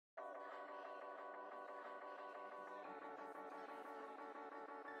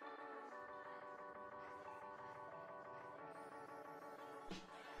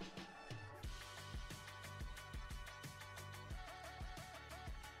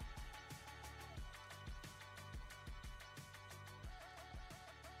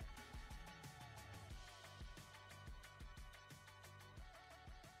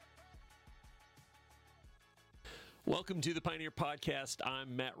Welcome to the Pioneer Podcast.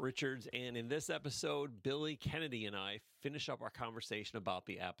 I'm Matt Richards, and in this episode, Billy Kennedy and I finish up our conversation about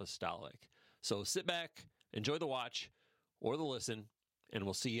the Apostolic. So sit back, enjoy the watch or the listen, and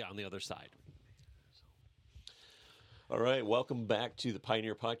we'll see you on the other side. All right, welcome back to the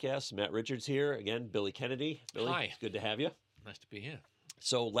Pioneer Podcast. Matt Richards here. Again, Billy Kennedy. Billy, Hi. It's good to have you. Nice to be here.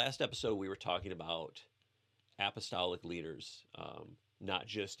 So last episode, we were talking about apostolic leaders, not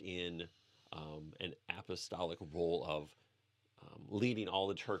just in an apostolic role of leading all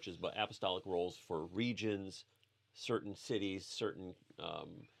the churches, but apostolic roles for regions, certain cities, certain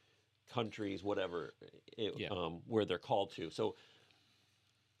countries, whatever, where they're called to. So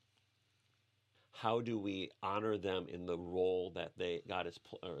how do we honor them in the role that God has,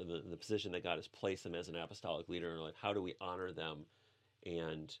 or the position that God has placed them as an apostolic leader? And like, how do we honor them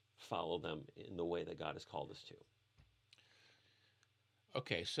and follow them in the way that God has called us to?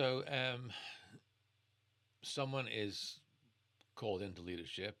 Okay, so someone is called into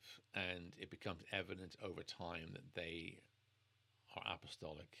leadership, and it becomes evident over time that they are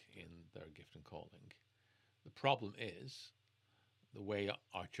apostolic in their gift and calling. The problem is the way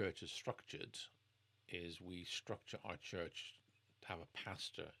our church is structured is we structure our church to have a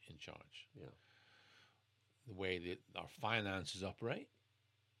pastor in charge. Yeah. The way that our finances operate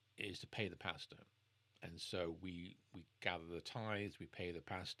is to pay the pastor. And so we gather the tithes, we pay the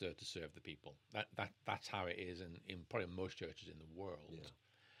pastor to serve the people. That's how it is in probably most churches in the world. Yeah.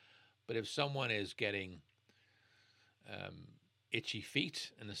 But if someone is getting itchy feet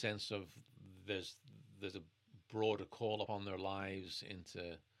in the sense of there's a broader call upon their lives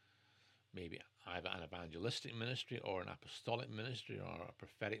into maybe either an evangelistic ministry or an apostolic ministry or a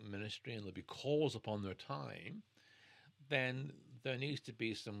prophetic ministry, and there'll be calls upon their time, then there needs to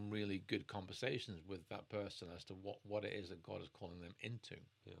be some really good conversations with that person as to what it is that God is calling them into.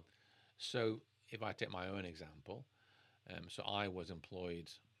 Yeah. So if I take my own example, so I was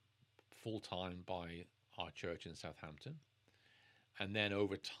employed full-time by our church in Southampton, and then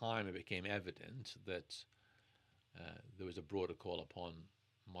over time it became evident that there was a broader call upon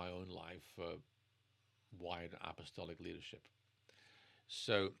my own life for wider apostolic leadership.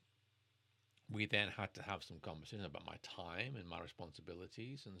 So we then had to have some conversation about my time and my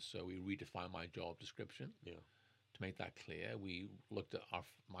responsibilities, and so we redefined my job description. Yeah. To make that clear, we looked at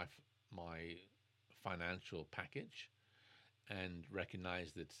my financial package and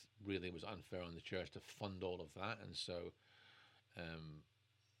recognized that really it was unfair on the church to fund all of that, and so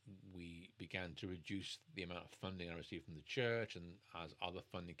we began to reduce the amount of funding I received from the church, and as other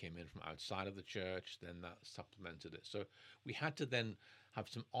funding came in from outside of the church, then that supplemented it. So we had to then have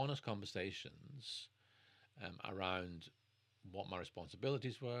some honest conversations around what my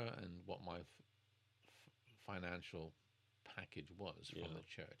responsibilities were and what my financial package was from the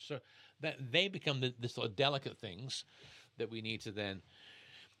church. So that they become the sort of delicate things that we need to then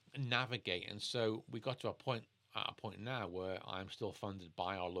navigate. And so we got to a point now where I'm still funded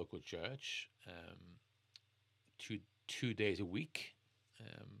by our local church, 2 days a week,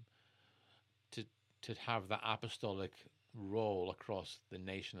 to have that apostolic role across the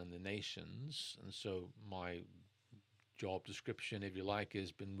nation and the nations. And so my job description, if you like,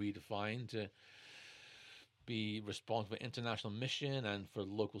 has been redefined to be responsible for international mission and for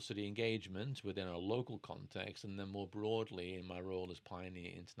local city engagement within our local context, and then more broadly in my role as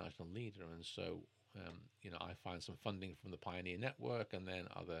Pioneer International Leader. And so I find some funding from the Pioneer Network, and then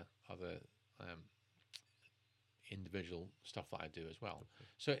other individual stuff that I do as well. Okay.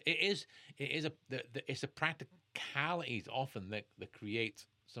 So it's a practicalities often that create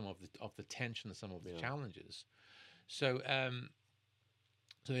some of the tension and some of the challenges. So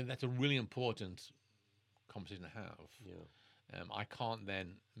so that's a really important conversation to have. Yeah. I can't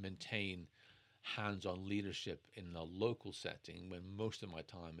then maintain hands-on leadership in a local setting when most of my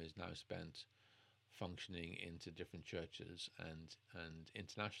time is now spent functioning into different churches and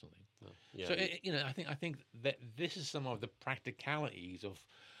internationally. Oh, yeah. So I think that this is some of the practicalities of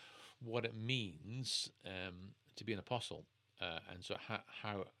what it means to be an apostle, and so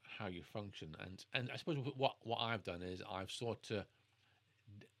how you function. And I suppose what I've done is I've sought to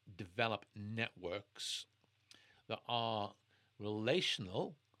develop networks that are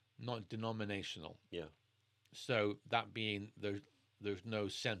relational, not denominational. Yeah. So that being there's no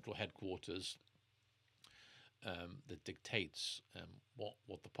central headquarters that dictates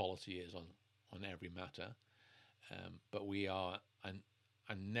what the policy is on every matter, but we are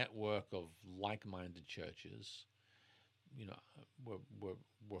a network of like-minded churches.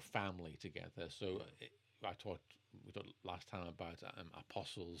 We're family together. So we talked last time about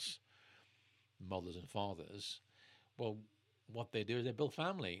apostles, mothers and fathers. Well, what they do is they build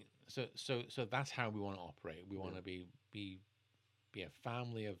family So that's how we want to operate. We want to be a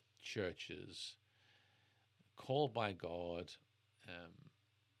family of churches called by God, um,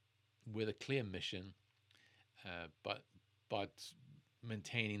 with a clear mission, but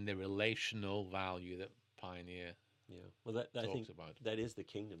maintaining the relational value that Pioneer Yeah. Well, that I think talks about. that is the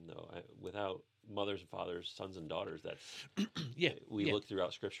kingdom, though. Without mothers and fathers, sons and daughters, that's Yeah, we yeah, look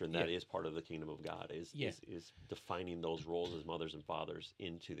throughout Scripture, and yeah, that is part of the kingdom of God. yeah, Is defining those roles as mothers and fathers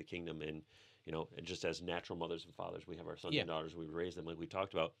into the kingdom, and and just as natural mothers and fathers, we have our sons yeah, and daughters. We raise them like we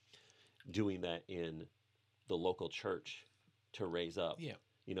talked about, doing that in the local church to raise up. yeah,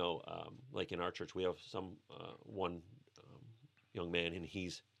 Like in our church, we have one young man, and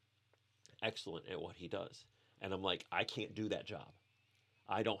he's excellent at what he does. And I'm like, I can't do that job.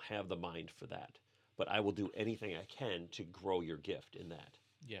 I don't have the mind for that. But I will do anything I can to grow your gift in that.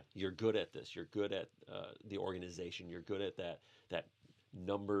 yeah, You're good at this. You're good at the organization. You're good at that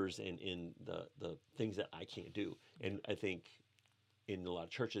numbers and in the things that I can't do. And I think in a lot of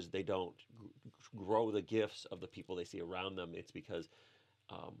churches, they don't grow the gifts of the people they see around them. It's because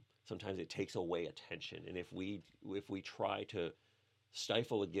sometimes it takes away attention. And if we try to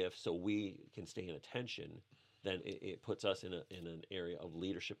stifle a gift so we can stay in attention, then it puts us in an area of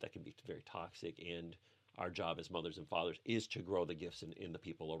leadership that can be very toxic. And our job as mothers and fathers is to grow the gifts in the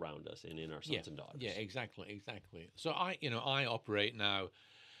people around us and in our sons and daughters. Yeah, exactly. So I operate now,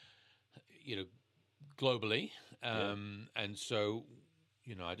 globally, and so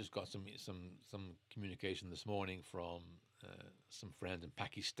I just got some communication this morning from some friends in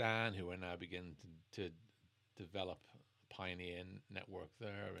Pakistan who are now beginning to develop a Pioneer network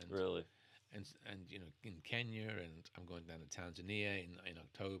there, and Really? and in Kenya, and I'm going down to Tanzania in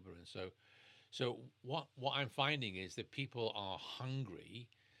October, and so what I'm finding is that people are hungry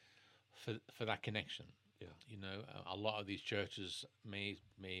for that connection. Yeah. A lot of these churches may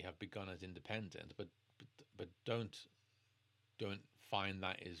have begun as independent, but don't find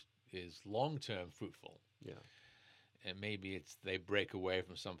that is long term fruitful. Yeah. And maybe it's they break away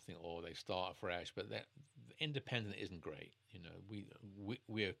from something or they start afresh, but that independent isn't great.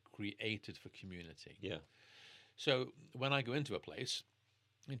 We are created for community. Yeah. So when I go into a place,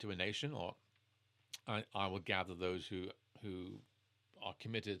 into a nation, or I will gather those who are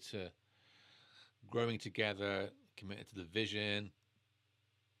committed to growing together, committed to the vision,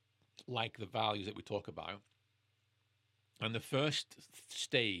 like the values that we talk about. And the first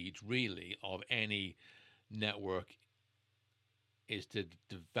stage, really, of any network is to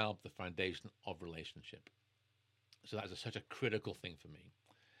develop the foundation of relationship. So that's such a critical thing for me,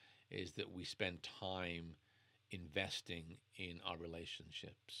 is that we spend time investing in our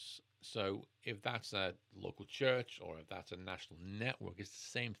relationships. So if that's a local church or if that's a national network, it's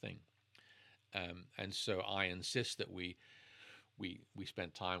the same thing. And so I insist that we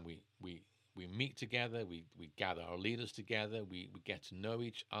spend time, we meet together, we gather our leaders together, we get to know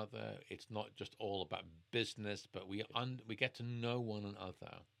each other. It's not just all about business, but we get to know one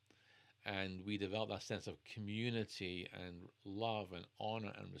another, and we develop that sense of community and love and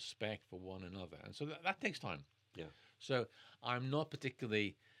honor and respect for one another. And so that takes time. Yeah. So I'm not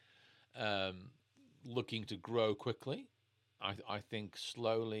particularly looking to grow quickly. I think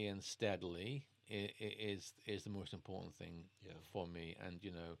slowly and steadily is the most important thing for me. And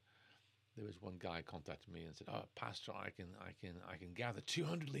there was one guy contacted me and said, "Oh, Pastor, I can gather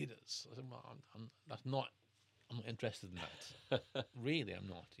 200 leaders." I said, "Well, I'm not interested in that. Really, I'm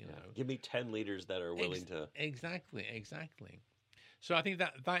not. Give me 10 leaders that are willing to. Exactly. So I think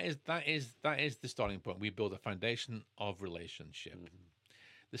that is the starting point. We build a foundation of relationship.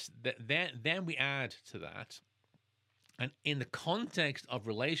 Mm-hmm. Then we add to that, and in the context of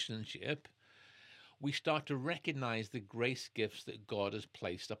relationship, we start to recognize the grace gifts that God has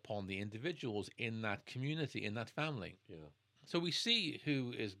placed upon the individuals in that community, in that family. Yeah. So we see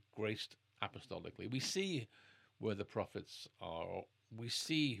who is graced apostolically. We see where the prophets are. We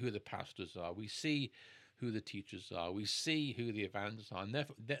see who the pastors are. We see who the teachers are. We see who the evangelists are. And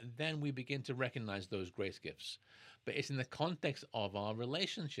therefore, then we begin to recognize those grace gifts. But it's in the context of our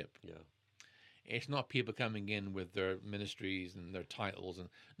relationship. Yeah. It's not people coming in with their ministries and their titles.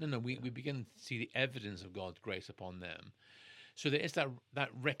 And we begin to see the evidence of God's grace upon them. So there is that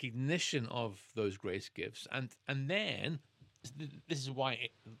recognition of those grace gifts. And then this is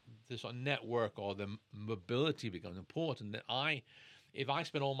why the sort of network or the mobility becomes important. That if I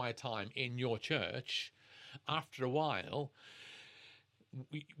spend all my time in your church, after a while,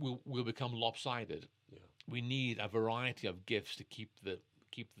 we'll become lopsided. Yeah. We need a variety of gifts to keep the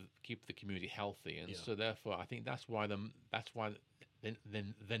community healthy, and so therefore I think that's why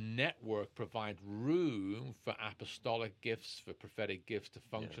then the network provides room for apostolic gifts, for prophetic gifts to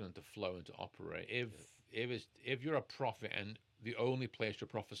function and to flow and to operate. If you're a prophet and the only place you're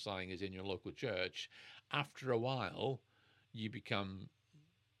prophesying is in your local church, after a while you become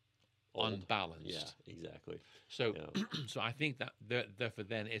Old. unbalanced. Yeah, exactly. So so I think that therefore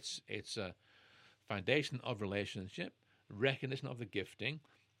then it's a foundation of relationship, recognition of the gifting,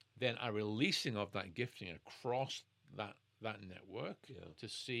 then a releasing of that gifting across that network to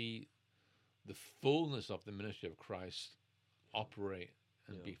see the fullness of the ministry of Christ operate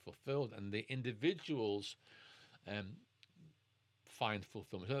and be fulfilled, and the individuals find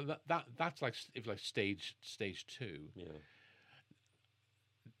fulfillment. So that's like, if like stage 2. Yeah.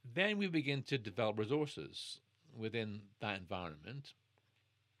 Then we begin to develop resources within that environment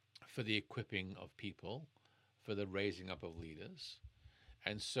for the equipping of people, for the raising up of leaders,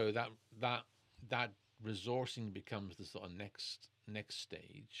 and so that resourcing becomes the sort of next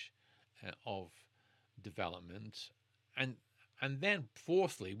stage of development, and then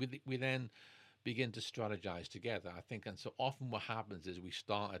fourthly, we then begin to strategize together. I think, and so often what happens is we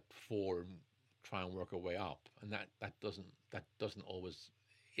start at 4 and try and work our way up, and that doesn't always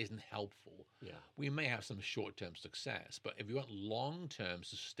isn't helpful. Yeah. We may have some short-term success, but if you want long-term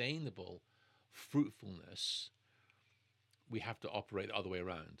sustainable fruitfulness, we have to operate the other way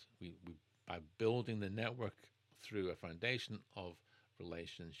around. We by building the network through a foundation of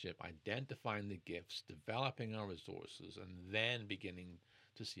relationship, identifying the gifts, developing our resources, and then beginning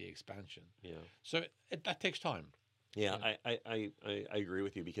to see expansion. Yeah. So that takes time. Yeah, I agree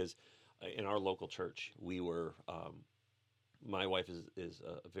with you, because in our local church, we were, my wife is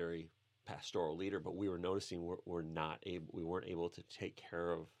a very pastoral leader, but we were noticing we weren't able to take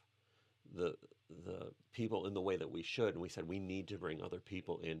care of the people in the way that we should, and we said we need to bring other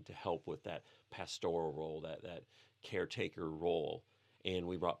people in to help with that pastoral role, that caretaker role, and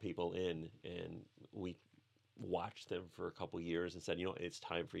we brought people in and we watched them for a couple years and said, it's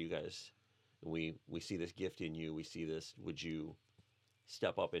time for you guys. We see this gift in you. We see this. Would you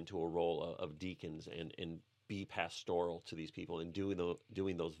step up into a role of deacons and be pastoral to these people, and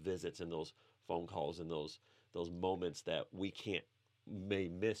doing those visits and those phone calls and those moments that we may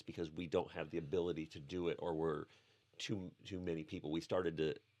miss because we don't have the ability to do it, or we're too many people. We started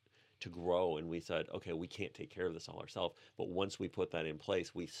to grow, and we said, okay, we can't take care of this all ourselves. But once we put that in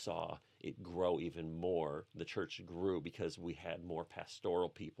place, we saw it grow even more. The church grew because we had more pastoral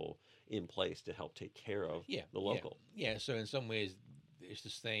people in place to help take care of the local. Yeah. So in some ways, it's the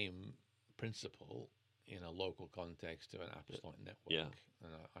same principle in a local context to an apostolic network. Yeah.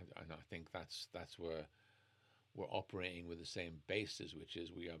 And I think that's where we're operating with the same basis, which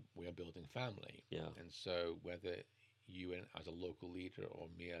is we are building family. Yeah. And so whether you as a local leader or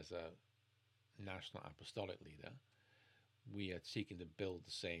me as a national apostolic leader, we are seeking to build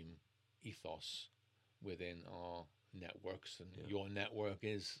the same ethos within our networks. And your network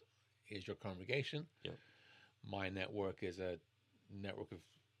is your congregation. Yeah. My network is a network of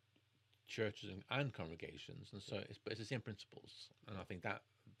churches and congregations, and so it's the same principles. And I think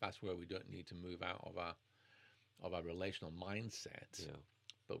that's where we don't need to move out of our relational mindset,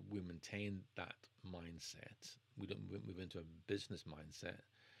 but we maintain that mindset. We don't move into a business mindset.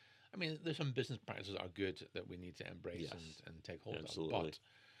 I mean, there's some business practices that are good that we need to embrace and take hold of, but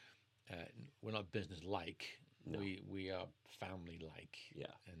we're not business-like. No. We are family-like. Yeah.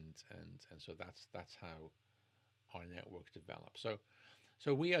 And so that's how our networks develop.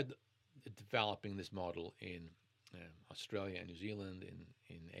 So we are developing this model in Australia and New Zealand,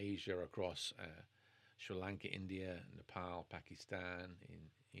 in Asia, across Sri Lanka, India, Nepal, Pakistan,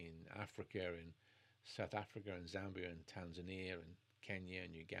 in Africa, in South Africa, and Zambia, and Tanzania, and Kenya,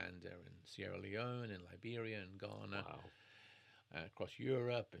 and Uganda, and Sierra Leone, and Liberia, and Ghana. Wow. Across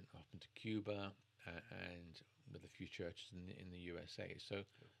Europe, and up into Cuba, and with a few churches in the USA.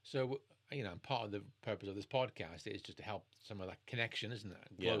 So part of the purpose of this podcast is just to help some of that connection, isn't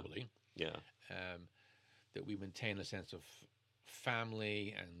it, globally? Yeah. That we maintain a sense of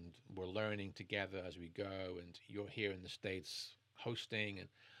family, and we're learning together as we go. And you're here in the States hosting,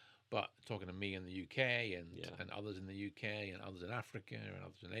 but talking to me in the UK, and others in the UK, and others in Africa, and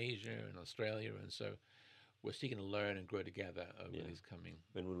others in Asia, and Australia, and so we're seeking to learn and grow together over these coming.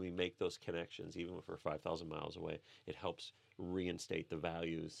 And when we make those connections, even if we're 5,000 miles away, it helps reinstate the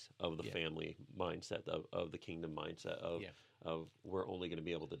values of the family mindset, of the kingdom mindset, of we're only going to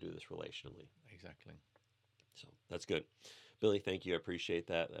be able to do this relationally. Exactly. So that's good. Billy, thank you. I appreciate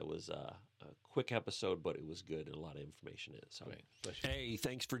that. That was a quick episode, but it was good and a lot of information in it. So, hey,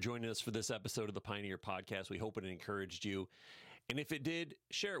 thanks for joining us for this episode of the Pioneer Podcast. We hope it encouraged you. And if it did,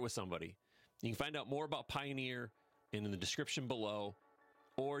 share it with somebody. You can find out more about Pioneer and in the description below,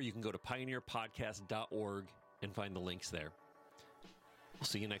 or you can go to pioneerpodcast.org and find the links there. We'll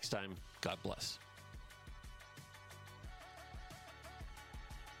see you next time. God bless.